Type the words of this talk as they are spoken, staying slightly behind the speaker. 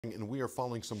And we are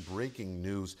following some breaking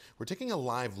news. We're taking a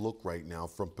live look right now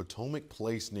from Potomac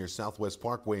Place near Southwest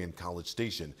Parkway in College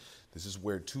Station. This is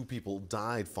where two people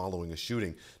died following a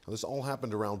shooting. Now, this all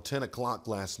happened around 10 o'clock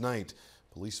last night.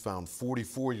 Police found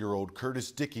 44-year-old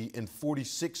Curtis Dickey and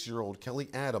 46-year-old Kelly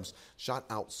Adams shot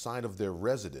outside of their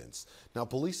residence. Now,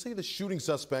 police say the shooting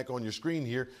suspect on your screen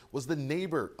here was the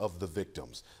neighbor of the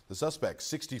victims. The suspect,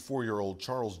 64-year-old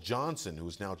Charles Johnson, who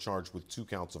is now charged with 2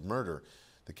 counts of murder.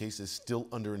 The case is still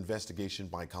under investigation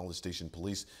by College Station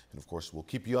Police, and of course, we'll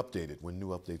keep you updated when new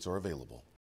updates are available.